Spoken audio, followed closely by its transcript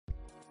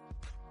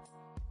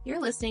You're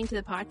listening to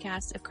the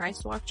podcast of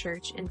Christ Walk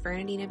Church in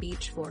Fernandina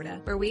Beach, Florida,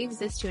 where we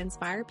exist to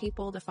inspire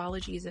people to follow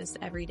Jesus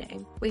every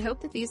day. We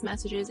hope that these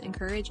messages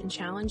encourage and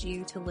challenge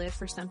you to live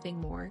for something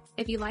more.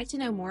 If you'd like to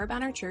know more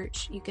about our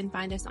church, you can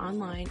find us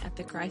online at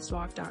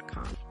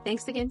thechristwalk.com.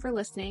 Thanks again for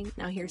listening.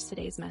 Now here's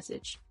today's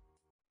message.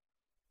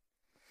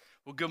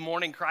 Well, good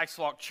morning, Christ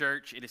Walk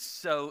Church. It is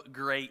so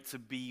great to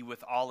be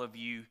with all of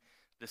you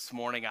this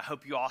morning. I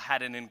hope you all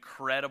had an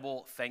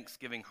incredible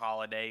Thanksgiving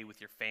holiday with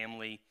your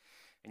family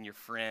and your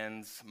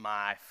friends.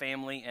 My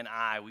family and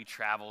I, we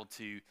traveled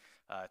to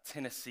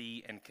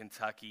Tennessee and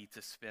Kentucky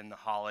to spend the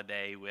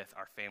holiday with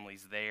our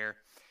families there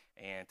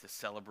and to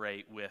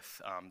celebrate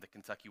with the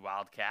Kentucky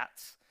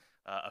Wildcats,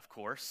 of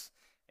course,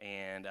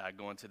 and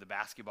going to the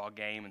basketball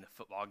game and the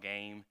football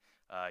game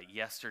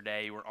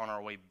yesterday. We're on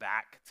our way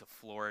back to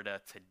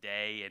Florida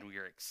today, and we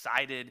are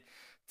excited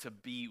to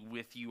be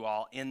with you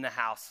all in the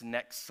house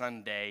next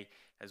Sunday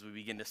as we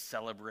begin to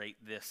celebrate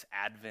this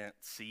Advent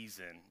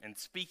season. And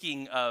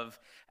speaking of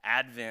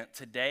Advent,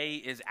 today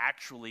is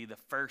actually the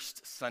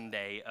first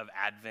Sunday of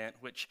Advent,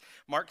 which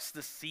marks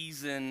the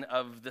season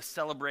of the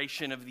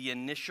celebration of the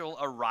initial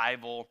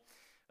arrival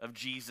of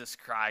Jesus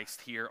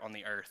Christ here on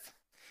the earth.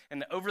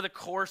 And over the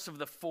course of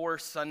the 4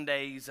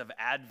 Sundays of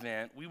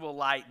Advent, we will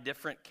light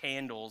different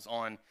candles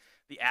on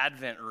the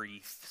Advent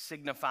wreath,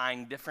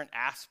 signifying different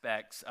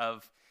aspects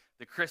of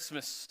the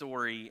Christmas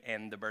story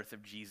and the birth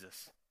of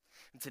Jesus.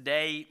 And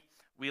today,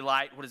 we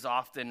light what is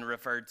often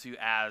referred to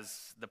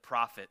as the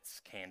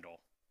prophet's candle.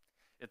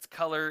 Its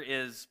color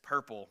is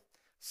purple,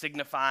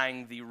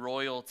 signifying the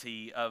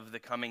royalty of the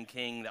coming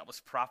king that was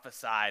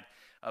prophesied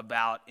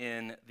about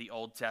in the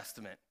Old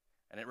Testament.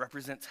 And it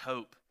represents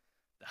hope,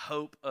 the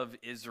hope of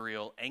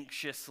Israel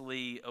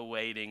anxiously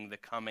awaiting the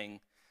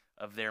coming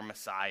of their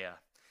Messiah.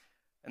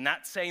 And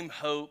that same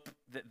hope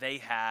that they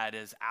had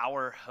is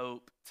our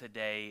hope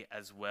today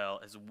as well,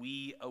 as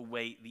we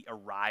await the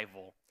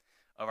arrival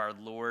of our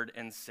Lord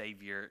and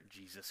Savior,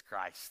 Jesus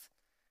Christ.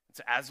 And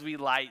so as we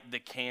light the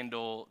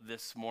candle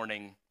this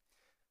morning,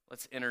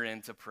 let's enter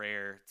into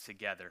prayer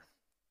together.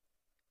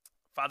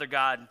 Father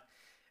God,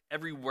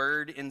 every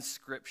word in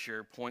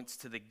Scripture points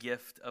to the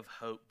gift of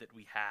hope that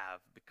we have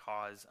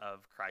because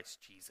of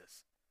Christ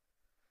Jesus.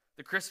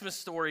 The Christmas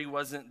story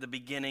wasn't the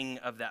beginning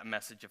of that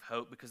message of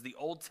hope, because the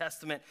Old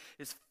Testament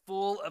is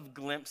full of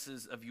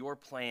glimpses of your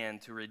plan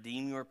to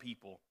redeem your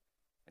people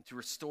and to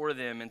restore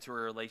them into a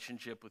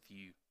relationship with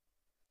you.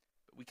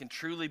 But we can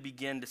truly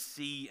begin to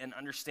see and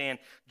understand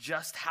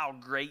just how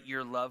great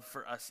your love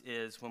for us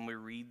is when we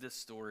read the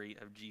story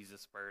of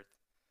Jesus' birth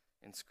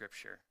in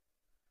Scripture.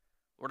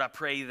 Lord, I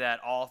pray that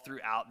all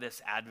throughout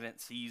this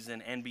Advent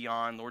season and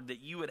beyond, Lord,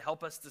 that you would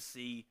help us to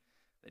see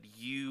that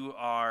you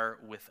are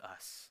with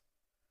us,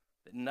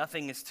 that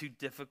nothing is too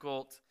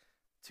difficult,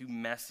 too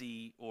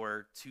messy,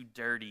 or too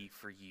dirty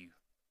for you.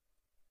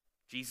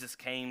 Jesus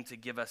came to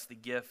give us the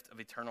gift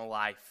of eternal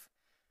life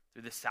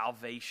through the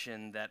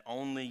salvation that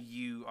only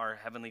you, our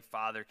Heavenly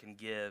Father, can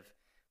give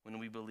when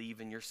we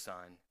believe in your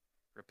Son,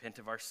 repent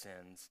of our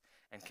sins,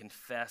 and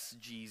confess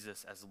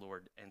Jesus as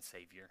Lord and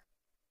Savior.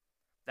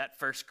 That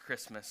first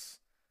Christmas,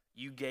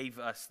 you gave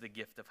us the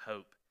gift of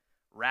hope,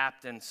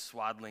 wrapped in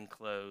swaddling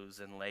clothes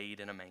and laid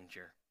in a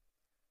manger.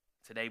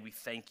 Today we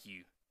thank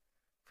you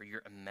for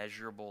your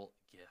immeasurable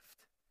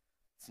gift.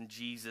 It's in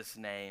Jesus'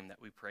 name that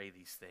we pray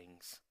these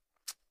things.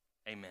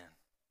 Amen.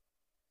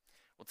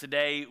 Well,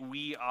 today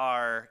we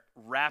are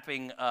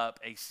wrapping up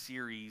a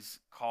series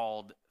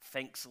called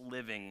Thanks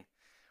Living,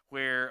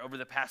 where over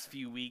the past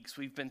few weeks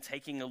we've been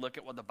taking a look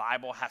at what the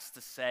Bible has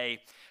to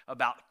say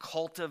about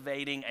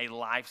cultivating a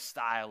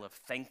lifestyle of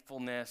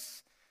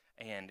thankfulness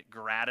and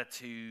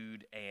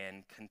gratitude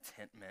and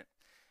contentment.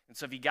 And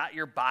so if you got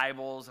your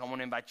Bibles, I want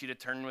to invite you to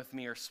turn with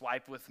me or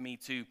swipe with me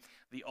to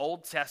the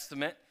Old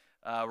Testament.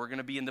 We're going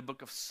to be in the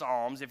book of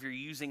Psalms. If you're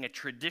using a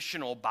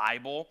traditional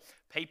Bible,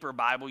 paper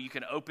Bible, you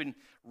can open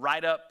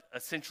right up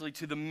essentially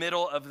to the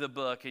middle of the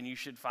book, and you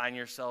should find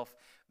yourself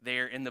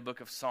there in the book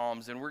of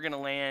Psalms. And we're going to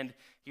land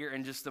here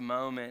in just a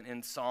moment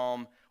in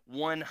Psalm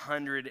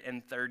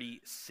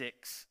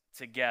 136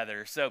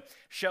 together. So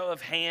show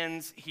of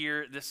hands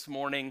here this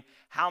morning.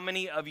 How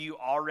many of you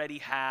already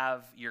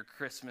have your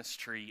Christmas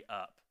tree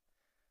up?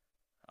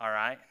 All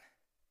right.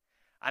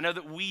 I know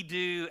that we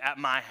do at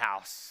my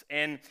house,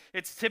 and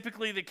it's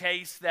typically the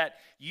case that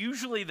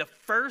usually the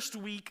first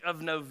week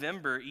of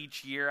November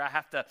each year, I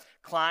have to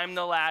climb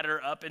the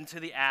ladder up into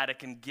the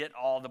attic and get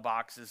all the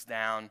boxes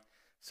down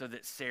so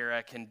that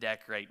Sarah can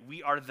decorate.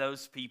 We are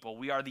those people.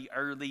 We are the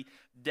early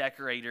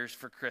decorators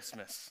for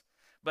Christmas.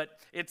 But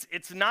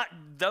it's not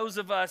those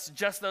of us,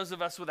 just those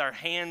of us with our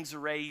hands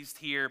raised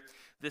here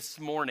this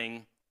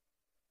morning.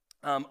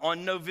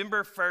 On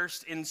November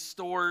 1st, in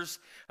stores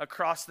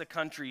across the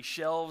country,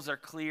 shelves are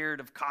cleared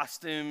of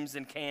costumes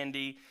and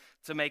candy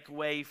to make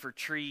way for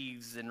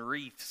trees and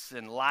wreaths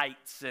and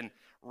lights and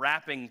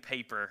wrapping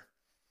paper.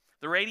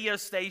 The radio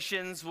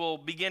stations will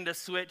begin to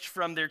switch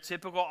from their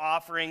typical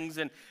offerings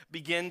and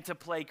begin to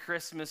play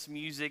Christmas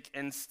music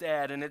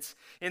instead. And it's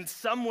in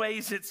some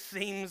ways it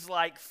seems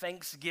like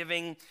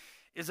Thanksgiving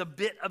is a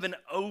bit of an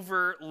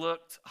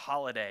overlooked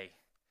holiday.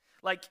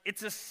 Like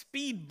it's a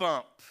speed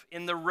bump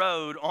in the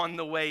road on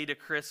the way to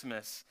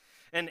Christmas.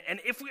 And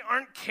if we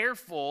aren't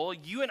careful,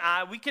 you and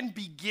we can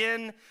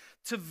begin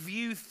to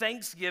view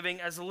Thanksgiving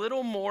as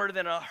little more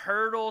than a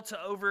hurdle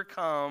to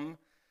overcome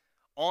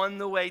on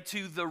the way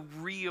to the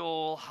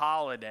real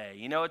holiday.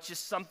 You know, it's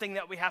just something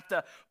that we have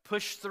to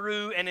push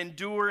through and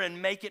endure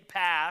and make it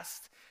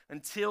past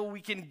until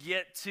we can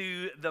get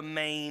to the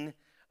main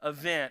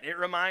event. It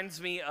reminds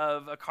me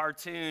of a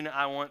cartoon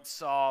I once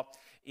saw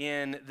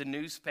in the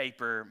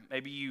newspaper.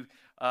 Maybe you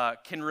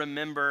can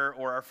remember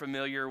or are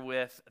familiar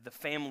with the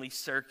Family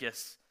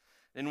Circus.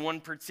 In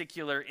one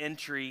particular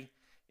entry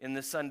in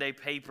the Sunday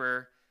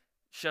paper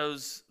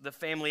shows the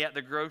family at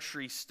the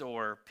grocery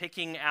store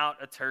picking out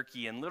a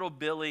turkey, and little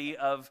Billy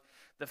of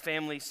the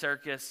Family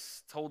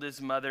Circus told his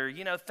mother,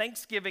 you know,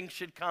 Thanksgiving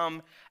should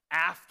come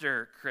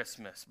after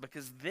Christmas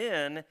because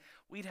then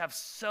we'd have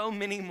so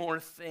many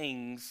more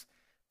things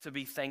to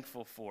be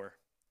thankful for.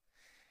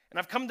 And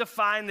I've come to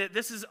find that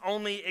this is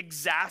only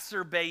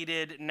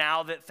exacerbated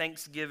now that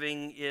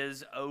Thanksgiving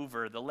is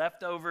over. The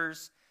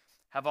leftovers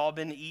have all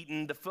been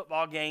eaten. The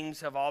football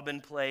games have all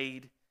been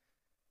played.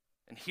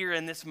 And here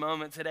in this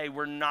moment today,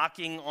 we're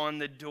knocking on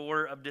the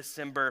door of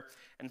December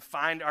and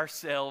find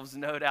ourselves,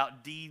 no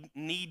doubt,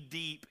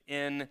 knee-deep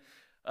in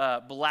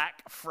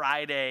Black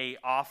Friday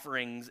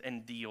offerings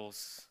and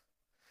deals.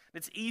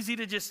 It's easy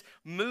to just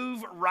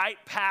move right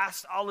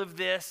past all of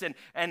this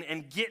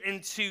and get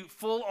into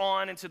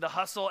full-on into the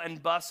hustle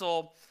and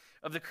bustle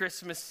of the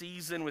Christmas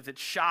season with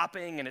its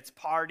shopping and its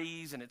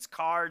parties and its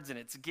cards and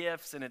its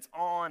gifts, and it's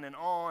on and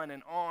on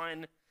and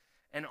on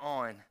and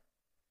on.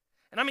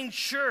 And I mean,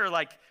 sure,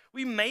 like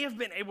we may have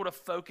been able to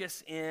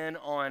focus in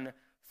on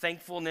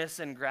thankfulness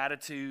and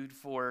gratitude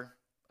for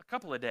a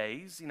couple of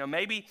days, you know,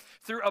 maybe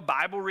through a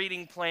Bible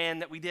reading plan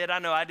that we did. I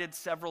know I did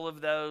several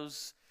of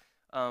those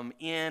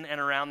in and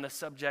around the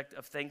subject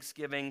of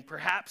Thanksgiving.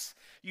 Perhaps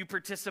you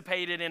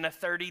participated in a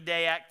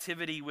 30-day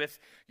activity with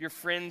your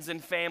friends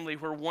and family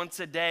where once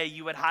a day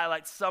you would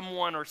highlight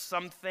someone or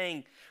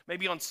something,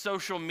 maybe on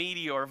social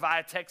media or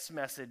via text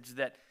message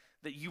that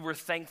you were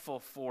thankful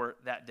for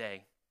that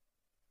day.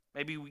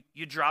 Maybe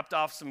you dropped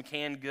off some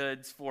canned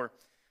goods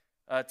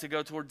to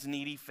go towards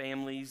needy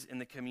families in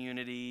the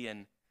community.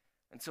 And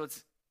so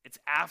it's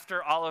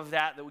after all of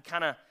that we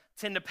kind of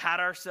tend to pat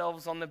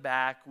ourselves on the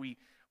back. We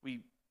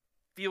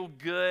feel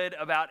good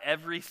about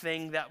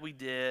everything that we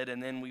did,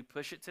 and then we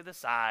push it to the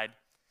side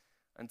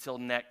until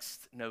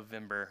next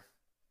November.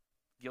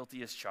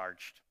 Guilty as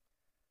charged.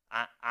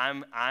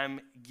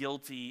 I'm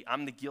guilty.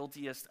 I'm the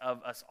guiltiest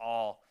of us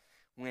all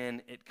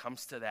when it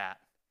comes to that.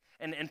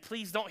 And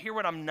please don't hear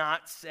what I'm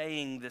not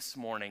saying this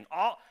morning.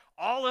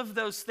 All of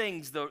those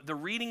things, the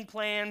reading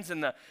plans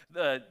and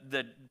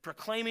the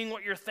proclaiming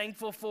what you're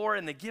thankful for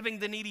and the giving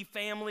the needy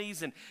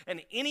families and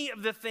any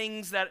of the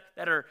things that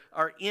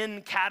are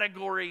in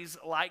categories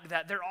like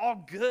that, they're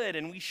all good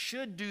and we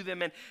should do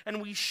them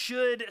and we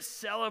should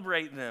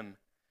celebrate them.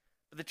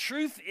 But the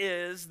truth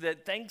is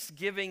that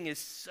Thanksgiving is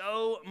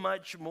so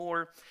much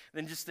more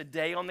than just a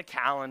day on the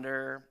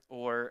calendar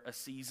or a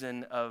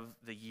season of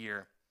the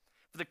year.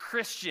 For the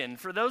Christian,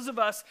 for those of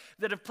us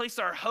that have placed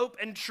our hope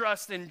and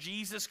trust in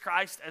Jesus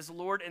Christ as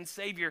Lord and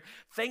Savior,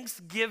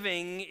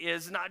 Thanksgiving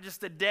is not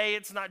just a day,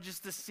 it's not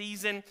just a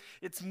season,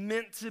 it's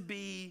meant to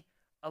be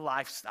a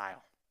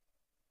lifestyle.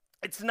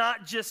 It's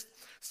not just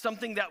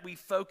something that we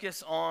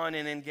focus on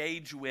and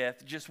engage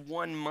with just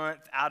 1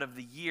 month out of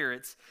the year.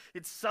 It's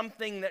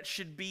something that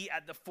should be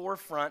at the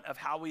forefront of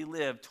how we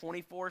live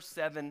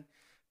 24/7,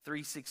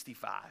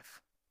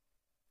 365.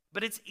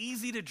 But it's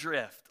easy to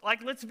drift.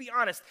 Like, let's be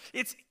honest,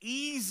 it's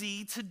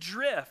easy to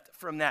drift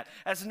from that.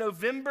 As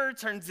November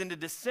turns into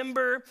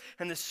December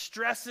and the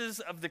stresses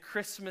of the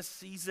Christmas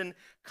season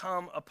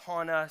come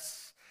upon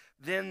us,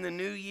 then the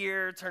new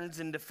year turns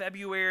into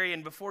February,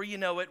 and before you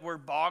know it, we're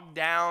bogged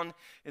down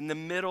in the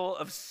middle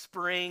of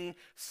spring,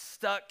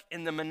 stuck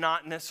in the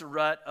monotonous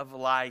rut of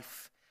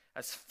life,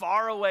 as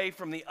far away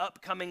from the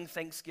upcoming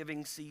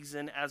Thanksgiving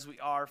season as we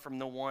are from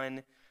the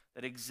one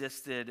that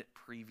existed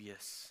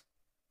previous.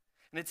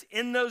 And it's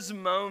in those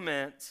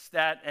moments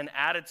that an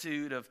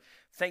attitude of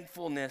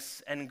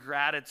thankfulness and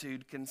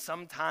gratitude can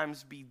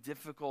sometimes be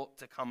difficult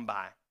to come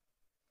by.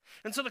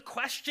 And so the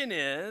question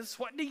is,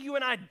 what do you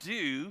and I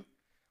do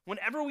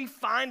whenever we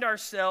find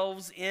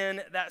ourselves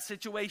in that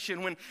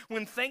situation,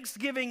 when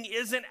Thanksgiving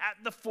isn't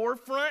at the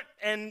forefront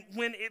and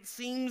when it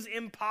seems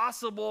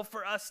impossible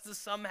for us to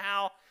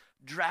somehow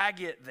drag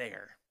it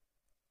there?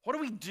 What do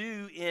we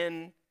do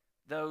in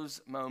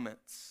those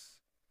moments?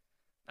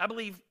 I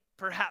believe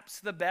perhaps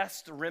the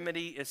best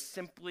remedy is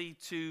simply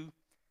to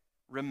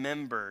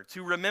remember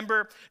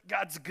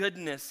God's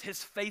goodness,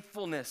 his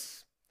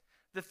faithfulness,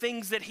 the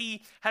things that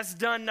he has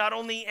done not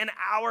only in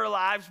our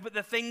lives, but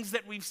the things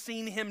that we've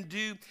seen him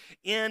do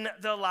in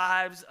the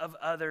lives of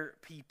other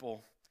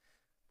people.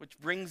 Which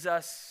brings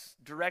us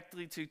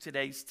directly to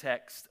today's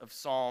text of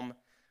Psalm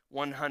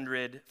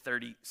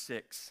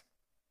 136.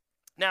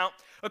 Now,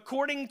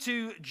 according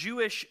to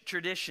Jewish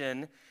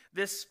tradition,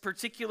 This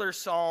particular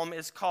psalm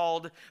is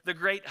called the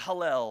Great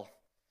Hallel.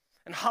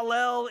 And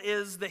Hallel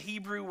is the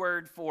Hebrew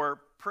word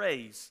for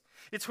praise.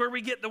 It's where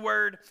we get the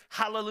word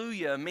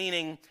hallelujah,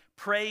 meaning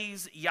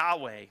praise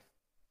Yahweh.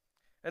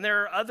 And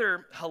there are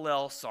other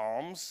Hallel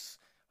psalms,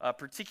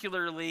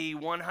 particularly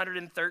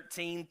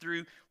 113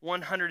 through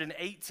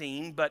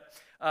 118. But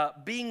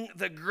being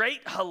the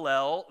Great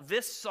Hallel,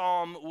 this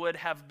psalm would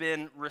have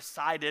been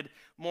recited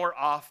more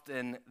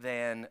often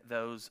than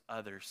those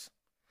others.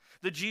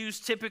 The Jews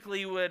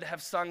typically would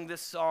have sung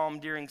this psalm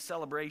during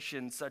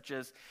celebrations such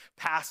as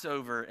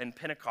Passover and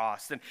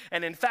Pentecost.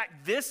 And in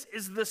fact, this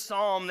is the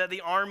psalm that the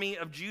army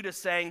of Judah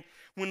sang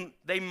when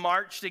they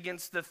marched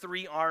against the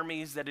three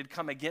armies that had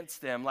come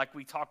against them, like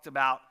we talked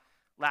about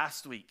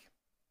last week.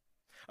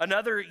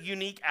 Another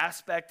unique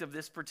aspect of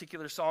this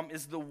particular psalm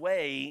is the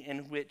way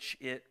in which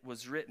it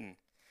was written.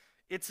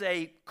 It's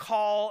a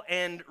call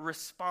and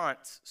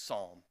response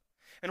psalm.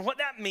 And what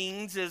that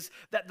means is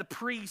that the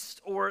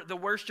priest or the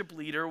worship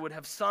leader would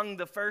have sung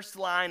the first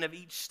line of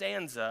each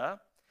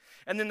stanza,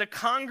 and then the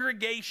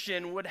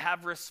congregation would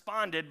have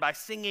responded by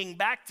singing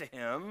back to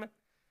him,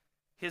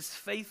 "His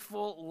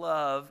faithful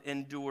love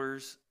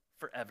endures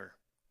forever."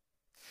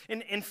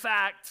 In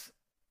fact,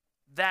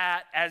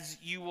 that,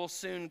 as you will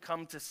soon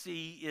come to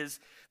see, is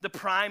the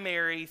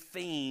primary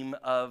theme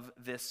of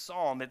this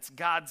psalm. It's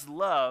God's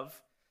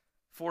love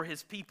for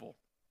his people.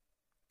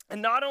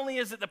 And not only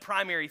is it the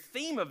primary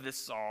theme of this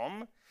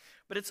psalm,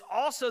 but it's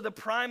also the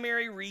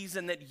primary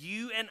reason that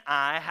you and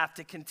I have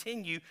to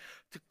continue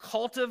to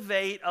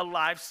cultivate a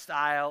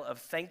lifestyle of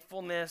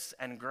thankfulness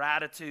and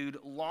gratitude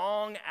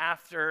long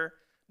after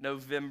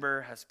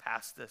November has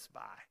passed us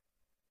by.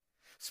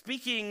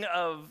 Speaking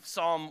of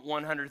Psalm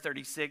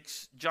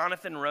 136,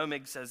 Jonathan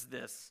Romig says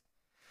this.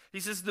 He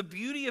says, "The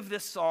beauty of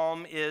this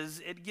psalm is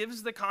it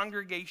gives the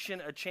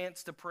congregation a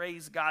chance to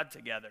praise God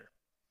together.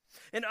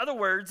 In other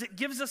words, it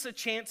gives us a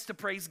chance to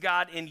praise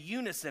God in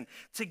unison.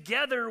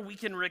 Together, we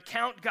can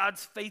recount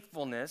God's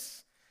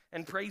faithfulness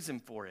and praise him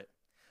for it.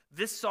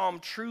 This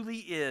psalm truly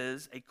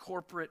is a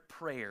corporate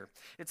prayer.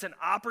 It's an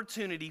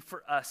opportunity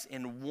for us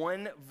in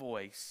one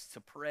voice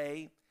to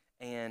pray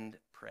and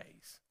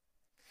praise."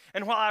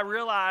 And while I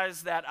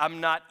realize that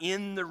I'm not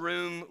in the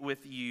room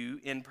with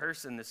you in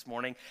person this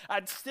morning,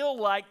 I'd still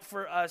like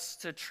for us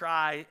to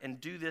try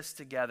and do this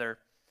together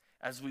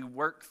as we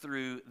work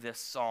through this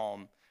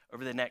psalm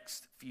over the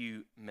next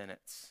few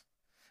minutes.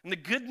 And the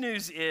good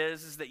news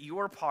is that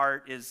your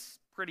part is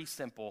pretty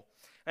simple.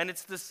 And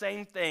it's the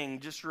same thing,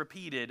 just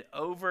repeated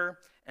over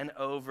and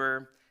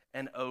over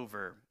and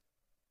over.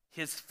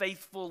 His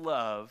faithful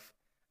love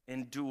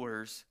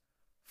endures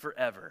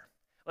forever.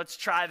 Let's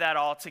try that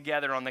all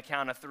together on the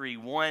count of three.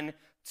 1,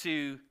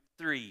 2,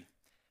 3.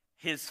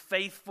 His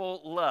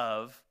faithful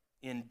love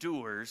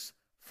endures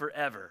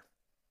forever.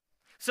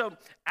 So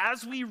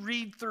as we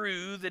read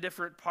through the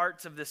different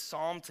parts of this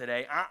psalm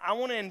today, I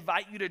want to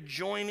invite you to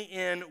join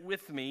in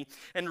with me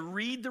and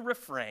read the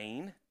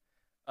refrain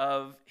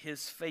of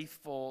his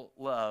faithful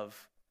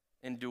love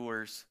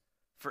endures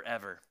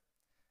forever.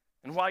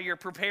 And while you're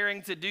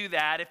preparing to do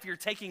that, if you're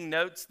taking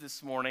notes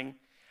this morning,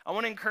 I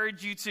want to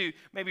encourage you to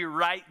maybe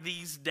write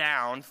these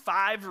down.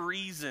 5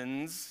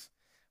 reasons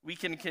we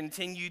can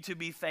continue to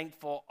be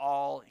thankful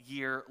all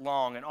year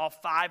long. And all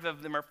 5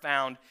 of them are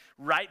found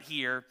right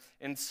here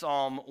in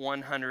Psalm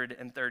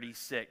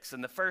 136.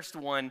 And the first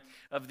one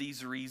of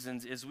these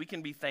reasons is we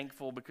can be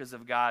thankful because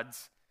of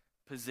God's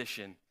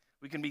position.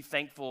 We can be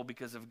thankful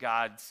because of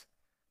God's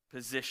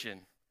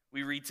position.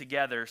 We read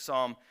together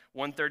Psalm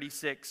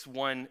 136,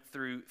 1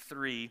 through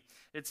 3.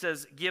 It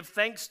says, "Give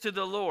thanks to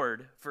the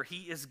Lord, for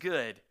he is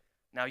good."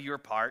 Now your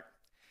part.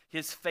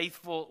 "His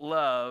faithful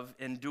love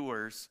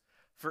endures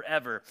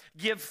forever.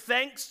 Give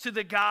thanks to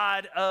the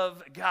God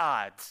of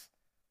gods.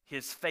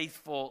 His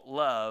faithful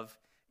love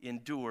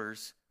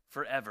endures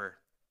forever.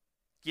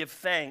 Give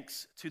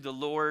thanks to the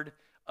Lord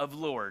of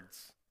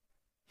lords.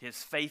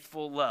 His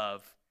faithful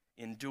love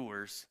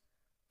endures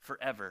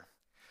forever."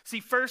 See,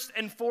 first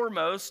and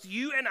foremost,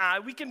 you and I,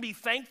 we can be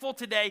thankful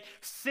today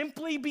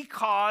simply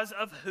because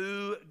of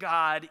who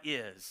God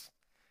is.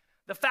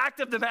 The fact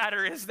of the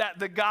matter is that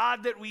the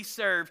God that we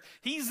serve,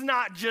 he's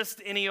not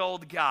just any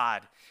old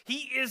God.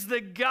 He is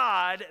the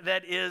God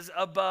that is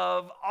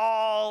above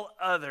all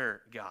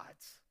other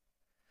gods.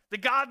 The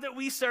God that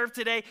we serve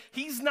today,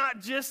 he's not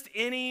just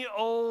any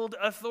old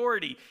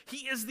authority.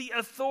 He is the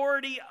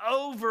authority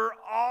over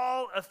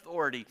all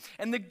authority.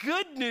 And the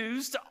good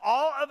news to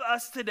all of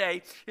us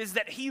today is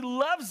that he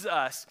loves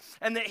us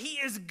and that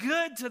he is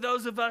good to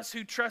those of us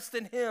who trust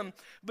in him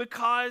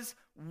because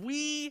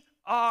we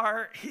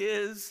are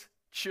his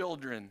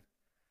children.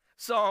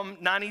 Psalm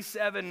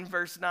 97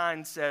 verse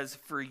 9 says,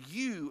 "For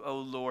you, O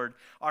Lord,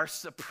 are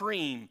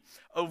supreme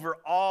over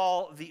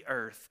all the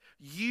earth.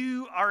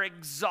 You are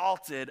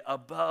exalted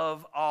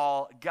above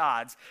all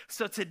gods."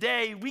 So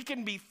today we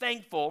can be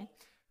thankful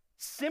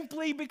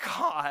simply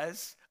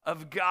because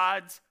of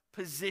God's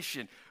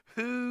position,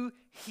 who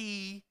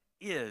he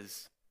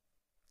is.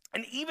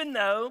 And even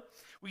though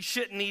We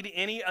shouldn't need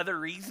any other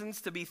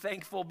reasons to be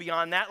thankful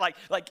beyond that. Like,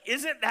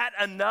 isn't that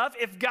enough?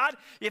 If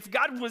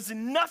God was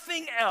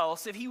nothing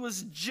else, if he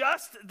was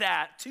just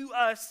that to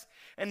us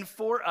and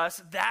for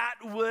us, that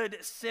would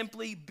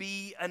simply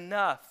be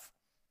enough.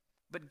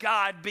 But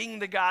God, being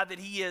the God that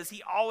he is,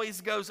 he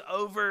always goes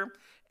over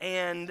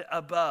and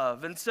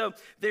above. And so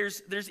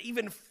there's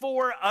even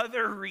 4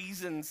 other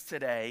reasons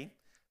today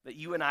that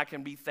you and I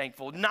can be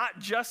thankful. Not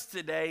just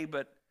today,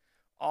 but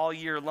all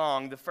year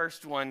long. The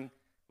first one,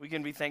 we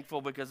can be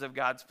thankful because of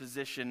God's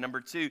position. Number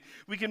 2,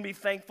 we can be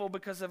thankful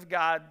because of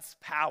God's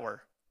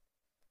power.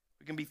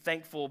 We can be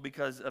thankful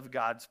because of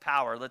God's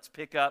power. Let's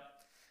pick up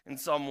in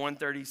Psalm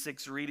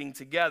 136, reading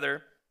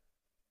together.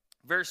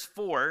 Verse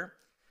 4,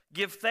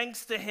 give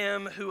thanks to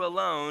him who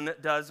alone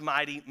does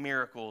mighty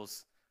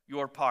miracles,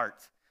 your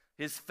part.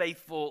 His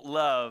faithful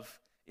love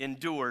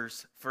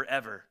endures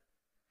forever.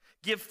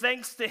 Give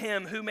thanks to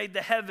him who made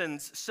the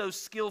heavens so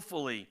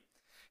skillfully.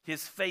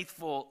 His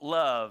faithful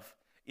love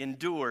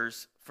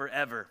endures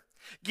forever.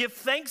 Give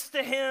thanks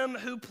to him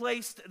who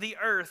placed the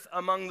earth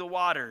among the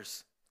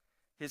waters.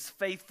 His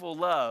faithful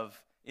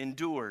love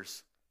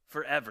endures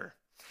forever.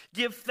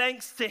 Give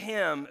thanks to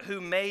him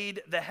who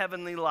made the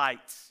heavenly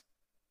lights.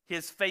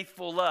 His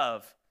faithful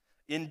love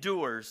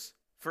endures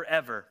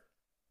forever.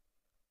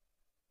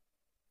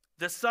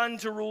 The sun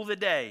to rule the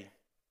day.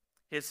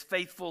 His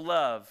faithful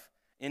love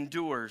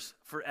endures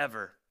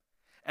forever.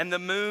 And the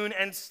moon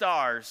and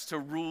stars to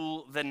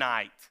rule the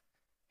night.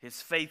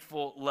 His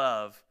faithful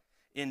love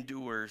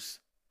endures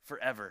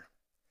forever.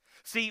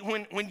 See,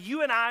 when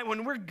you and I,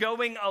 when we're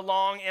going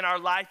along in our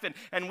life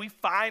and we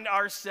find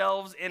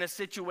ourselves in a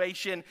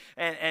situation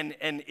and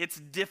it's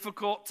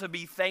difficult to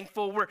be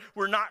thankful,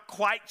 we're not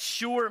quite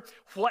sure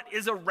what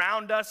is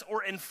around us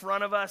or in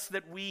front of us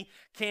that we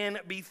can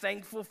be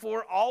thankful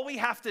for, all we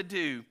have to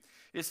do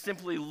is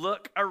simply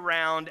look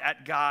around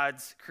at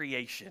God's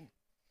creation.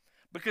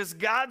 Because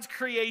God's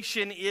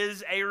creation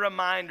is a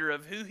reminder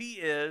of who he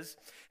is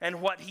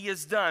and what he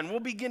has done. We'll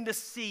begin to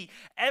see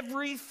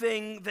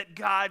everything that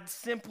God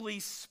simply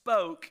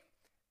spoke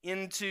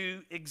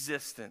into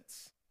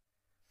existence.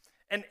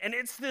 And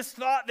it's this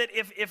thought that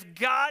if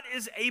God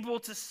is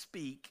able to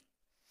speak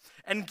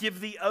and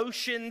give the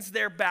oceans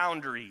their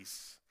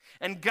boundaries,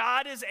 and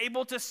God is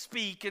able to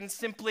speak and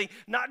simply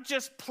not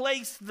just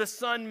place the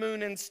sun,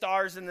 moon, and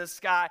stars in the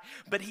sky,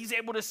 but he's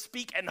able to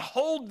speak and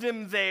hold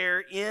them there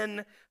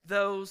in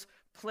those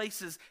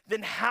places,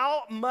 then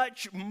how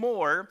much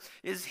more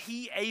is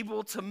he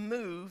able to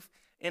move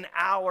in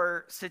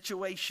our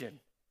situation?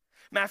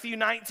 Matthew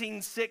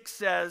 19:6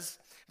 says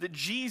that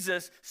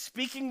Jesus,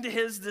 speaking to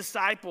his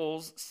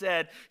disciples,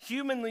 said,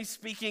 humanly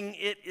speaking,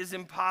 it is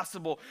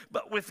impossible,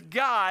 but with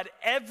God,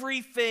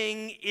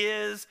 everything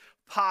is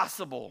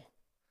possible.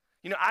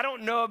 You know, I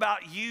don't know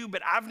about you,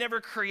 but I've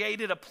never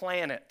created a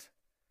planet.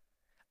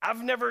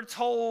 I've never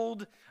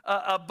told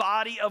a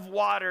body of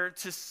water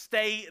to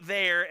stay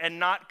there and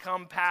not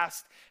come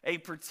past a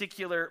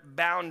particular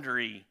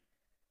boundary.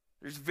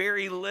 There's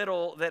very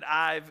little that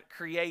I've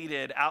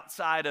created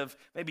outside of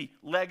maybe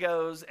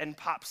Legos and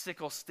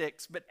popsicle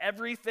sticks, but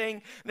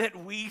everything that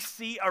we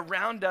see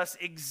around us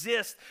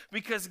exists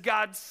because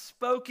God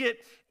spoke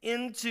it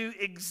into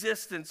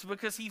existence,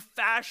 because he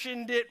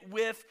fashioned it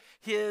with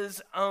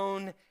his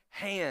own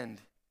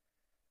hand.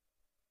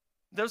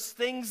 Those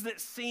things that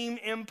seem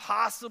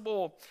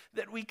impossible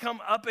that we come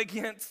up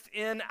against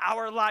in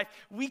our life,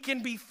 we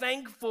can be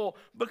thankful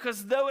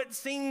because though it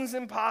seems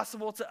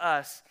impossible to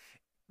us,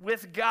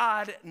 with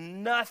God,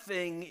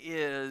 nothing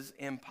is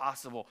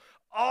impossible.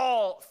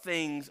 All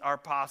things are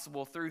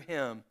possible through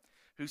him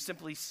who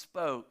simply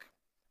spoke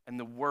and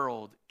the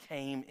world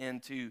came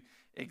into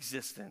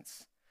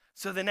existence.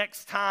 So the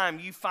next time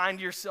you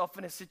find yourself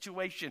in a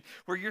situation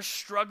where you're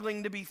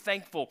struggling to be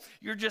thankful,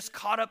 you're just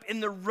caught up in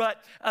the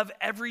rut of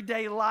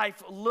everyday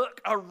life, look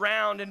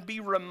around and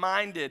be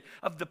reminded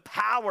of the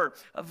power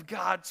of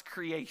God's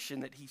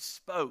creation that he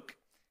spoke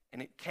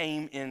and it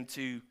came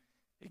into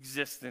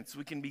existence.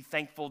 We can be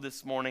thankful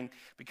this morning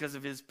because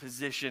of his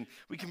position.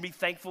 We can be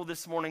thankful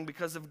this morning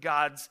because of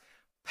God's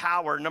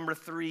power. Number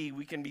 3,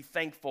 we can be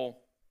thankful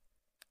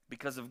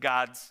because of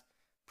God's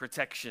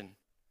protection.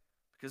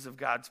 Because of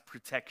God's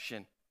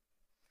protection.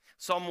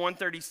 Psalm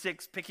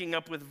 136, picking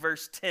up with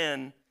verse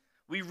 10,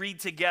 we read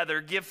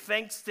together, give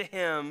thanks to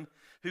him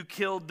who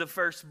killed the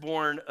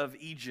firstborn of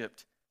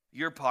Egypt,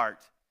 your part.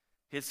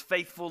 His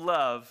faithful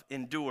love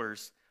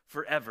endures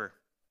forever.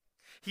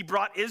 He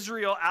brought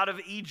Israel out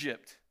of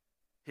Egypt.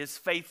 His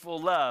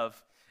faithful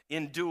love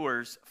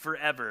endures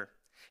forever.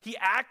 He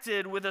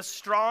acted with a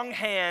strong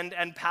hand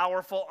and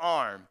powerful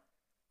arm.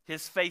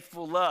 His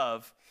faithful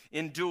love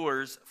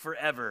endures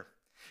forever.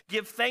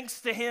 Give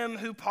thanks to him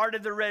who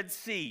parted the Red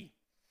Sea.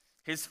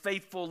 His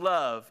faithful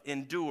love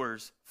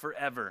endures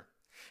forever.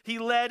 He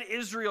led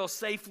Israel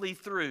safely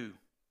through.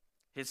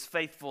 His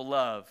faithful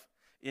love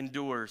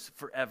endures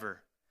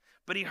forever.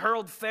 But he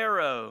hurled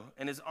Pharaoh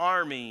and his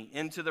army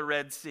into the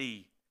Red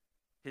Sea.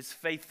 His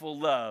faithful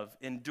love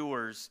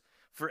endures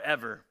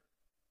forever.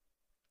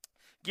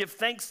 Give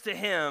thanks to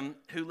him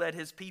who led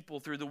his people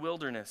through the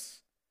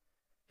wilderness.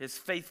 His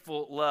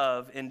faithful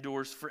love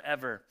endures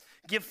forever.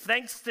 Give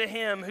thanks to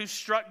him who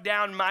struck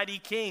down mighty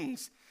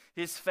kings.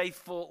 His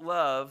faithful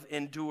love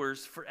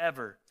endures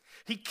forever.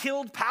 He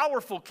killed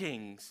powerful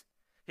kings.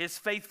 His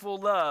faithful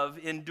love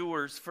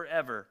endures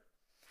forever.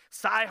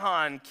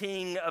 Sihon,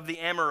 king of the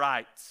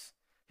Amorites.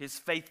 His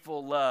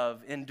faithful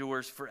love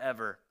endures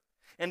forever.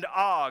 And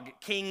Og,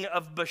 king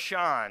of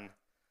Bashan.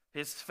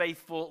 His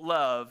faithful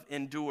love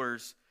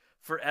endures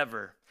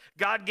forever.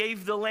 God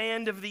gave the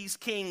land of these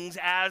kings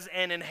as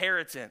an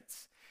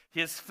inheritance.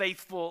 His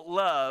faithful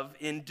love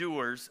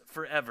endures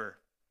forever.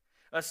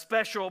 A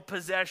special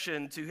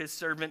possession to his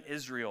servant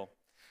Israel.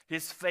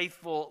 His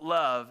faithful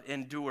love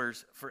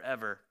endures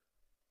forever.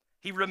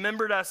 He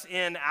remembered us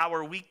in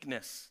our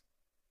weakness.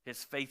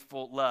 His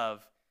faithful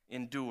love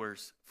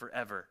endures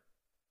forever.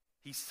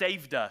 He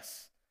saved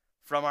us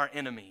from our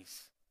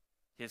enemies.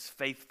 His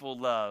faithful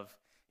love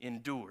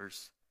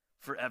endures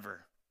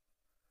forever.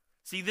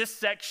 See, this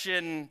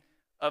section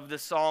of the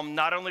psalm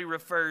not only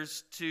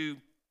refers to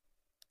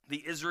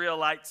the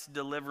Israelites'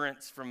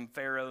 deliverance from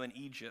Pharaoh in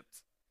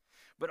Egypt,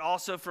 but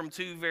also from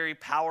two very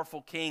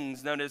powerful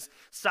kings known as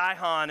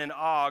Sihon and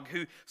Og,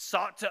 who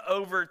sought to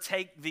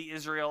overtake the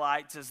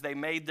Israelites as they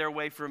made their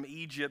way from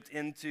Egypt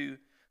into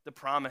the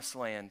Promised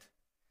Land.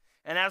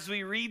 And as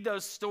we read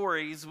those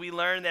stories, we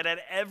learn that at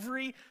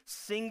every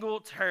single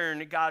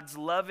turn, God's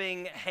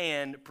loving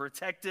hand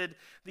protected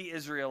the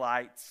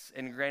Israelites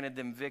and granted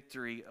them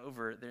victory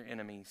over their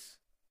enemies.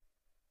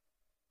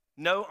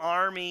 No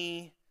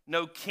army,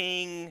 no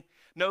king,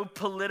 no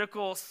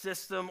political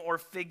system or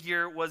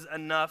figure was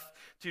enough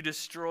to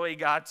destroy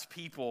God's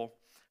people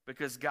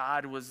because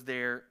God was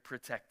their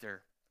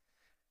protector.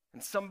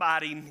 And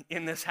somebody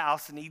in this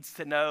house needs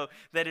to know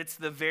that it's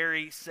the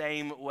very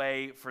same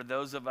way for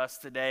those of us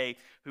today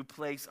who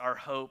place our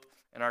hope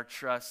and our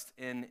trust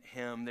in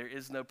him. There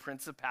is no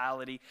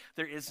principality,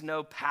 there is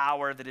no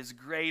power that is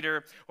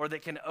greater or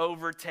that can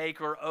overtake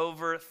or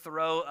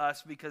overthrow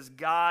us, because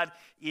God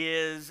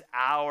is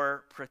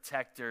our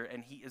protector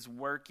and he is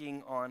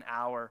working on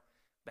our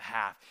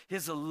behalf.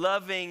 His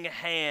loving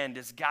hand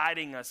is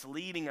guiding us,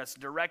 leading us,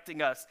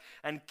 directing us,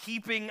 and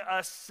keeping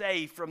us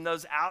safe from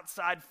those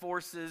outside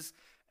forces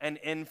and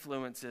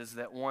influences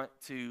that want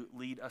to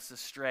lead us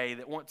astray,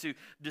 that want to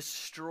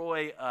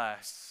destroy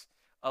us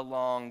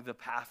along the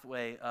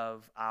pathway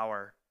of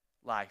our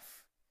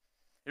life.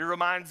 It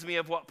reminds me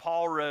of what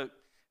Paul wrote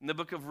in the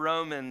book of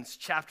Romans,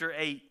 chapter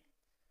 8. He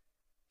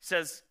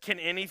says, "Can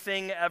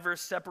anything ever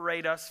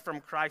separate us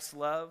from Christ's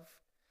love?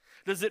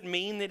 Does it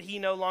mean that he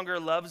no longer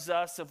loves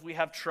us if we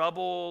have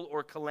trouble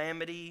or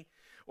calamity,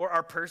 or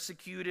are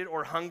persecuted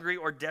or hungry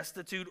or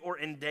destitute or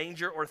in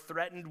danger or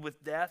threatened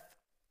with death?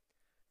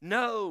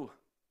 No.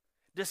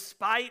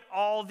 Despite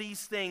all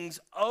these things,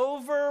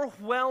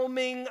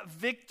 overwhelming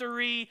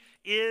victory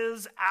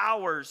is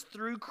ours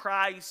through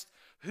Christ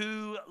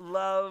who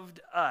loved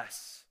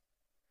us.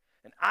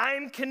 And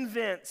I'm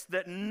convinced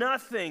that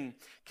nothing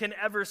can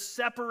ever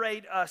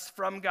separate us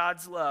from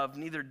God's love,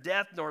 neither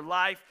death nor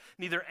life,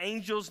 neither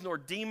angels nor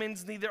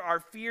demons, neither our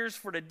fears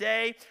for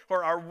today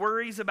or our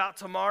worries about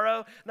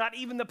tomorrow. Not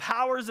even the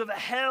powers of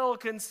hell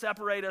can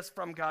separate us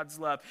from God's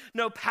love.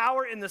 No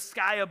power in the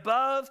sky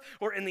above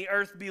or in the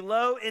earth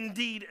below.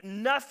 Indeed,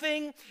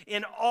 nothing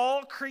in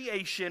all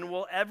creation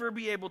will ever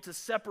be able to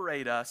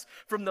separate us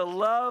from the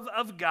love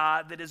of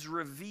God that is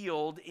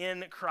revealed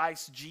in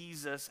Christ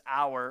Jesus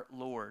our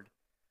Lord.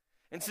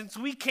 And since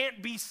we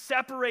can't be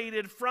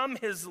separated from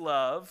his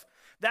love,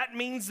 that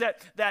means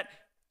that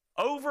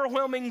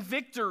overwhelming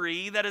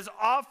victory that is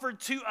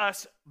offered to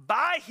us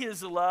by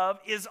his love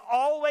is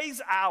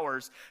always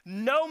ours,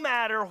 no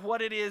matter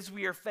what it is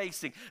we are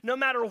facing, no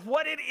matter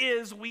what it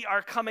is we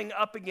are coming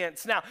up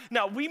against.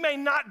 Now we may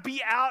not be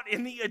out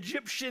in the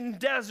Egyptian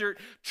desert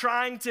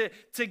trying to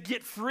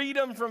get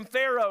freedom from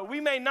Pharaoh.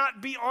 We may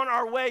not be on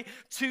our way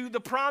to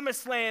the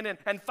Promised Land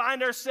and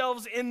find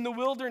ourselves in the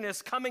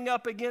wilderness coming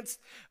up against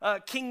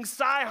King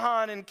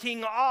Sihon and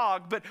King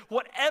Og. But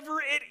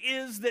whatever it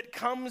is that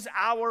comes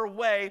our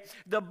way,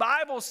 the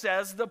Bible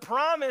says the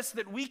promise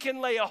that we can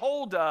lay a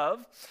hold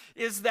of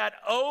is that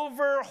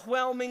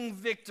overwhelming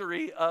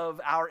victory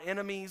of our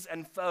enemies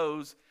and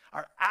foes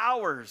are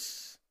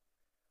ours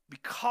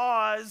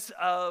because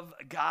of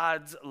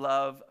God's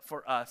love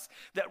for us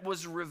that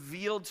was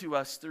revealed to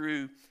us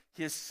through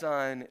his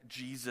Son,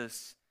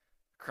 Jesus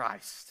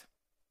Christ.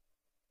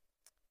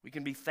 We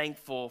can be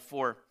thankful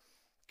for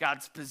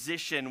God's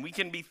position. We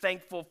can be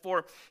thankful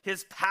for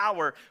his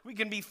power. We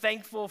can be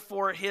thankful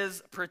for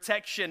his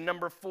protection.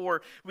 Number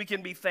 4, we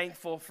can be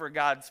thankful for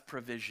God's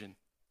provision.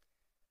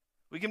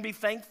 We can be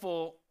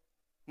thankful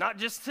not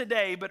just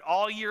today, but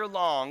all year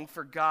long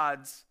for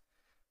God's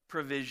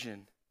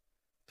provision.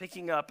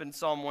 Picking up in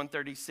Psalm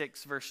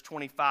 136, verse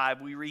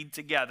 25, we read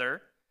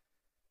together,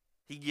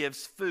 he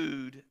gives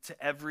food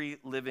to every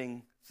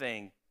living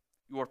thing.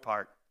 Your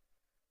part,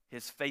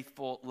 his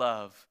faithful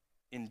love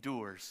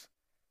endures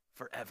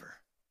forever.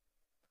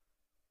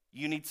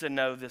 You need to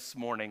know this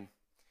morning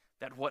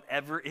that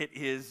whatever it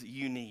is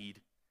you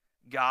need,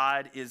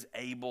 God is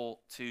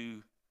able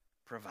to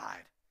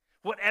provide.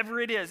 Whatever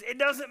it is, it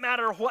doesn't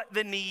matter what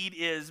the need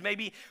is.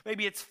 Maybe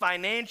it's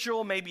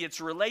financial, maybe it's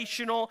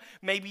relational,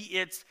 maybe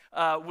it's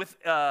with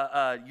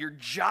your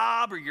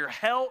job or your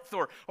health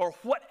or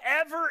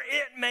whatever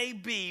it may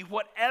be,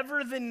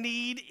 whatever the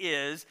need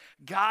is,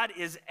 God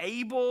is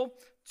able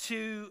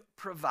to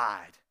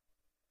provide.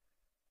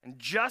 And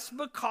just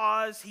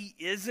because he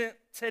isn't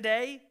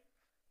today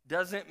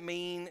doesn't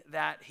mean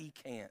that he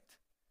can't.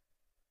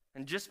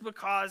 And just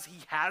because he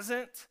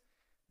hasn't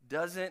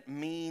doesn't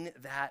mean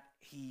that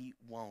he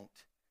won't.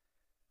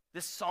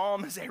 This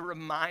psalm is a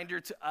reminder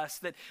to us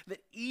that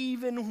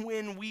even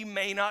when we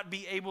may not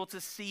be able to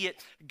see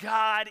it,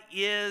 God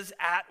is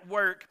at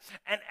work.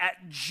 And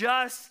at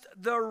just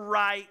the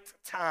right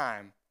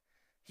time,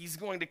 he's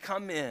going to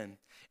come in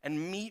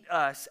and meet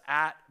us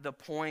at the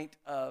point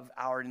of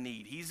our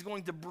need. He's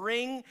going to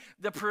bring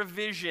the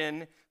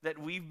provision that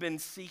we've been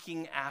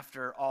seeking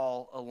after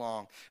all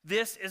along.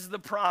 This is the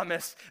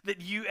promise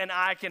that you and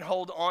I can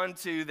hold on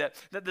to, that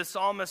the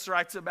psalmist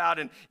writes about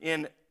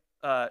in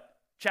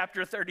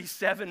chapter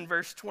 37,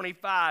 verse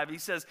 25. He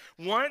says,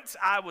 "Once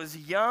I was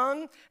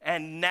young,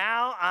 and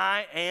now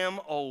I am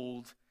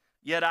old,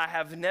 yet I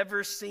have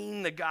never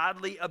seen the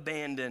godly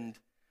abandoned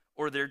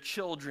or their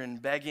children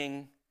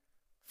begging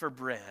for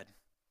bread."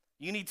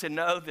 You need to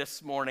know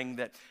this morning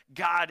that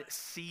God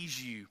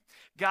sees you.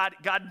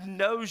 God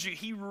knows you.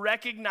 He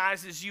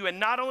recognizes you. And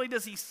not only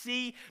does he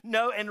see,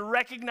 know, and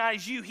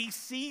recognize you, he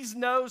sees,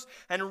 knows,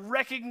 and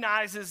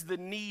recognizes the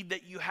need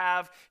that you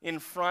have in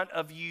front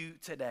of you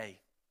today.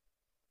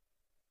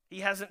 He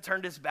hasn't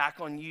turned his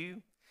back on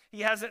you. He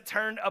hasn't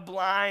turned a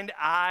blind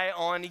eye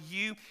on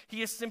you.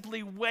 He is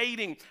simply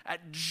waiting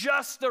at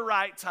just the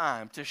right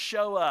time to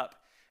show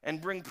up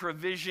and bring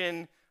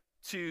provision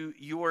to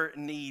your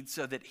needs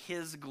so that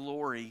his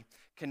glory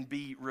can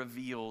be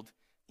revealed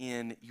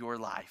in your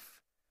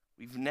life.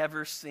 We've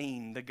never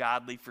seen the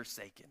godly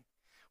forsaken.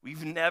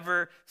 We've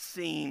never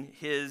seen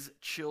his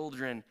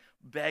children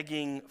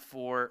begging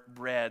for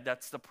bread.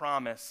 That's the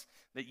promise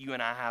that you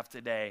and I have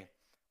today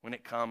when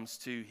it comes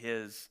to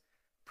his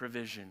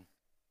provision.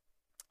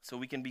 So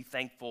we can be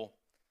thankful,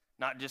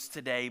 not just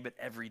today, but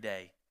every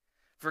day,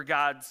 for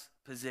God's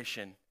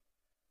position,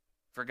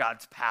 for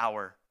God's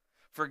power,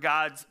 for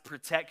God's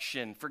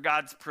protection, for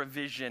God's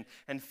provision.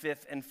 And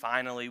fifth and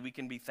finally, we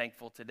can be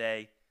thankful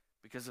today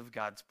because of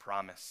God's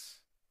promise.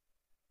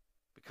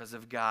 Because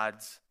of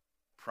God's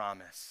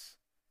promise.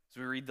 As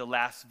we read the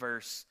last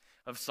verse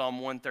of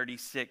Psalm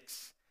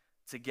 136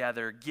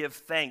 together, give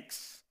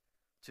thanks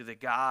to the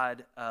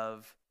God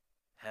of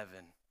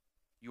heaven.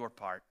 Your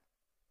part.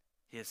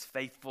 His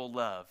faithful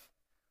love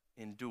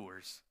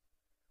endures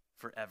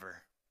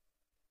forever.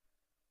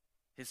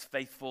 His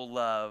faithful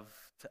love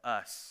to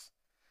us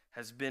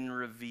has been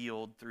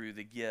revealed through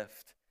the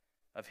gift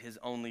of his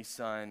only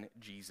Son,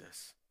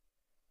 Jesus.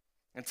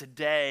 And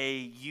today,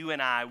 you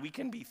and I, we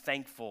can be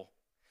thankful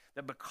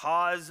that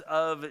because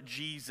of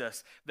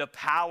Jesus, the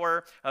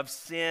power of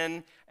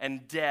sin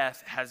and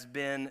death has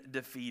been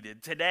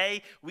defeated.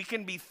 Today, we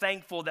can be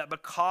thankful that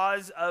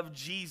because of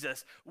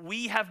Jesus,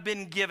 we have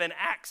been given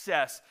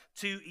access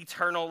to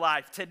eternal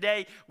life.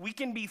 Today, we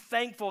can be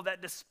thankful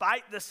that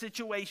despite the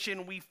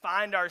situation we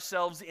find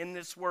ourselves in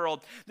this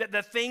world, that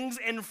the things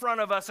in front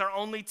of us are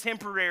only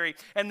temporary,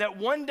 and that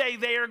one day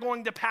they are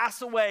going to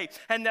pass away,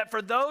 and that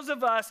for those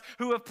of us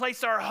who have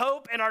placed our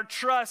hope and our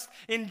trust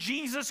in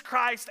Jesus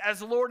Christ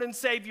as Lord and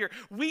Savior,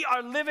 we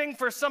are living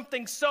for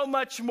something so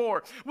much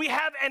more. We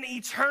have an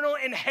eternal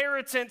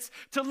inheritance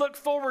to look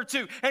forward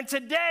to. And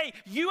today,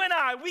 you and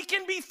I, we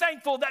can be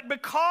thankful that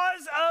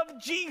because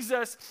of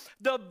Jesus,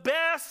 the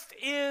best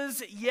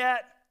is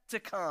yet to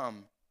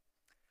come.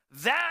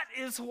 That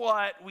is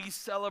what we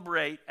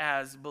celebrate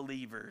as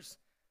believers,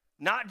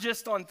 not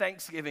just on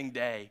Thanksgiving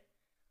Day,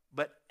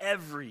 but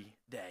every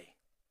day.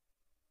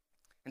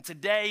 And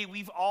today,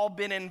 we've all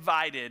been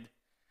invited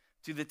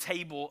to the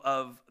table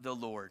of the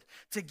Lord,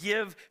 to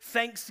give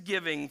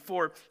thanksgiving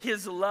for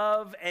his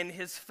love and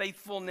his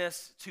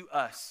faithfulness to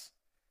us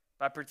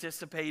by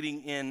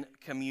participating in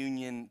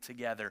communion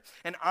together.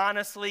 And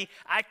honestly,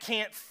 I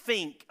can't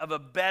think of a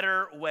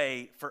better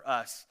way for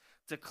us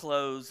to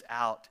close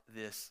out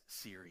this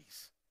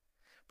series.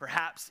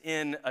 Perhaps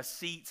in a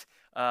seat,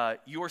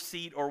 your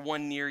seat or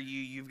one near you,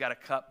 you've got a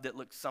cup that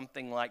looks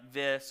something like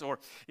this. Or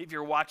if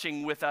you're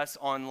watching with us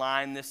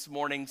online this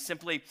morning,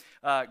 simply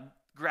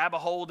grab a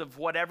hold of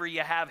whatever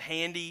you have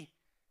handy,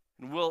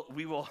 and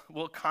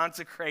we'll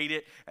consecrate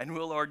it and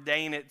we'll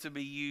ordain it to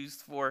be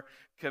used for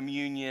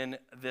communion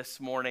this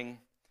morning.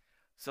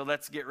 So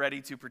let's get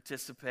ready to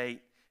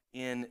participate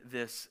in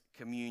this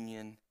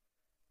communion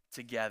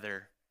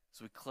together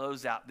as we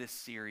close out this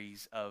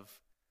series of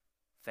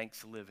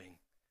Thanks Living,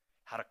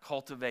 how to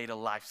cultivate a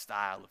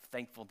lifestyle of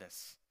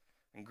thankfulness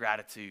and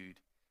gratitude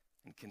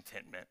and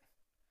contentment.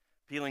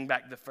 Peeling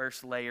back the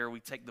first layer, we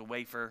take the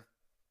wafer.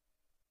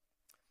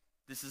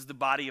 This is the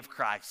body of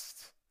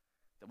Christ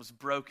that was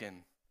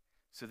broken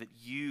so that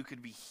you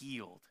could be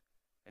healed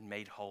and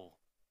made whole.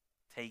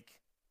 Take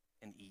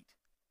and eat.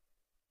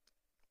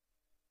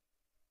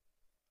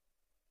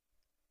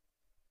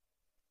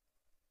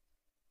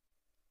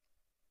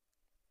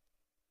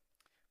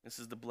 This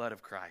is the blood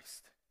of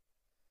Christ,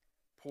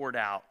 poured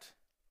out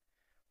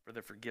for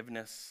the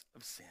forgiveness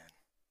of sin,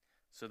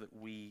 so that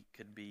we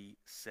could be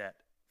set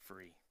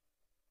free.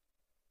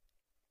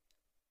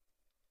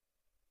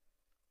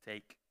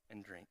 Take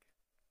and drink.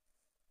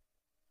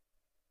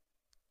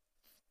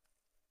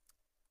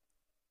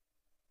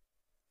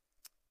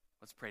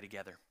 Let's pray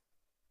together.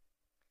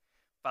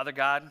 Father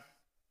God,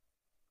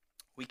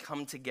 we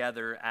come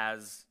together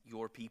as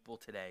your people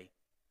today,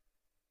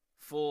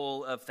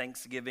 full of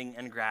thanksgiving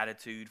and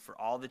gratitude for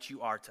all that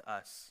you are to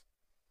us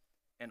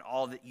and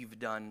all that you've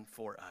done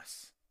for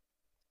us.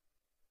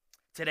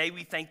 Today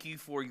we thank you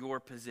for your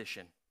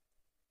position,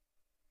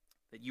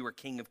 that you are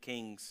King of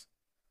Kings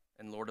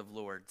and Lord of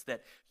Lords,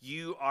 that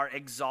you are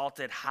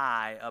exalted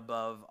high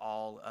above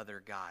all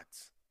other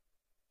gods.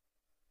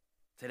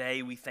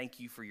 Today we thank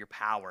you for your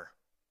power,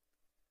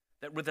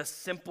 that with a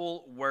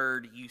simple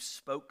word you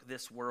spoke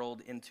this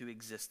world into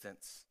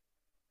existence,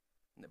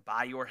 and that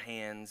by your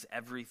hands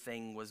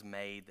everything was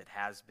made that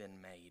has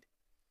been made.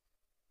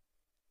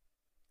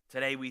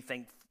 Today we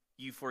thank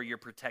you for your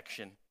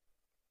protection,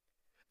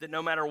 that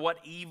no matter what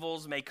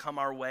evils may come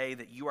our way,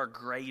 that you are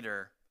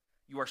greater,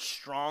 you are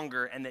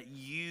stronger, and that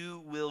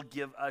you will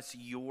give us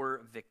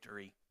your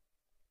victory.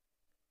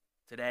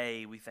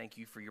 Today we thank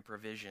you for your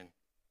provision,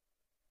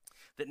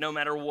 that no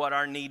matter what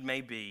our need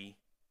may be,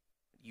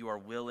 you are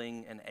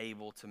willing and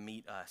able to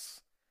meet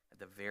us at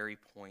the very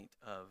point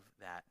of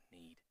that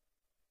need.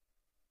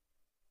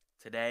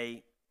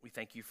 Today, we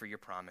thank you for your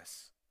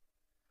promise,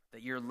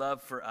 that your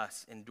love for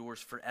us endures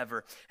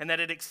forever, and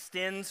that it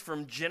extends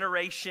from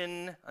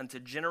generation unto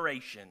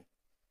generation,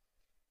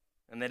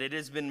 and that it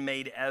has been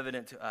made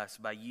evident to us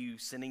by you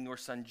sending your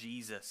Son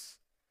Jesus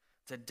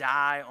to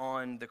die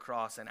on the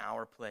cross in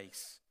our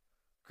place,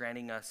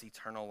 granting us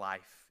eternal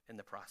life in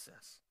the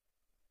process.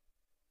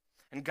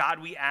 And God,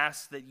 we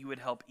ask that you would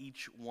help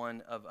each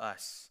one of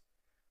us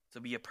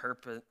to be a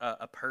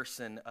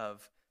person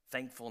of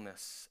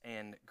thankfulness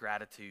and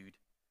gratitude,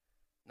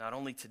 not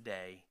only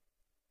today,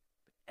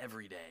 but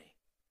every day,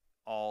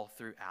 all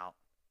throughout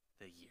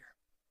the year.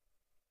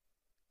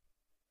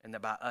 And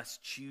that by us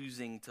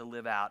choosing to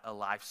live out a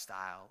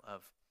lifestyle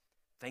of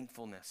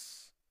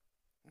thankfulness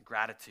and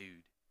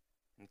gratitude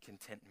and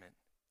contentment,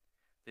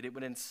 that it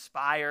would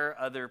inspire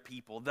other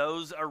people,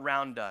 those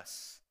around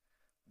us.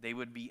 They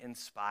would be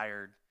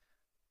inspired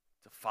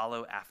to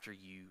follow after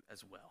you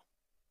as well.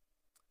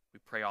 We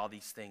pray all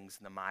these things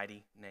in the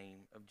mighty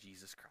name of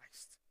Jesus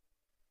Christ.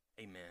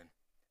 Amen.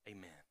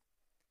 Amen.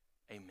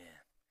 Amen.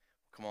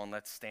 Come on,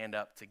 let's stand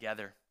up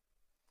together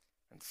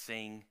and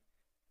sing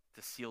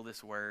to seal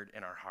this word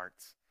in our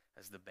hearts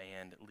as the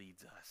band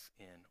leads us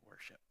in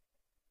worship.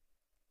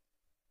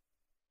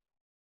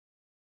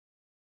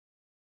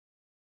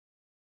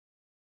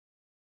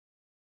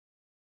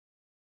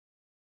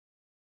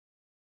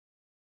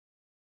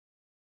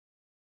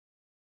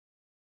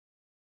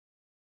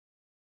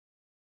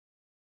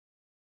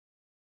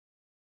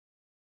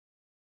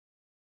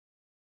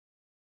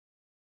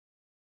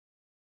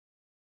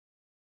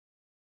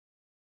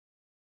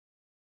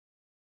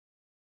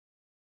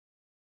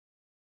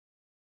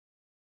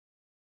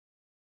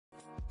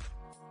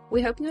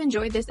 We hope you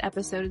enjoyed this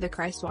episode of the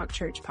Christ Walk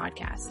Church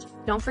podcast.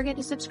 Don't forget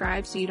to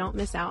subscribe so you don't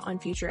miss out on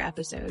future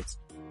episodes.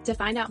 To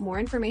find out more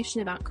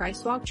information about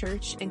Christ Walk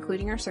Church,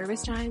 including our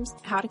service times,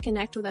 how to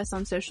connect with us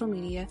on social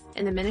media,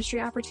 and the ministry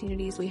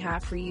opportunities we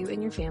have for you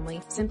and your family,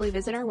 simply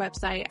visit our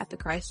website at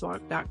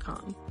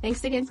thechristwalk.com.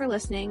 Thanks again for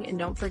listening, and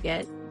don't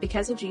forget,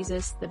 because of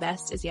Jesus, the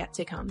best is yet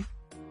to come.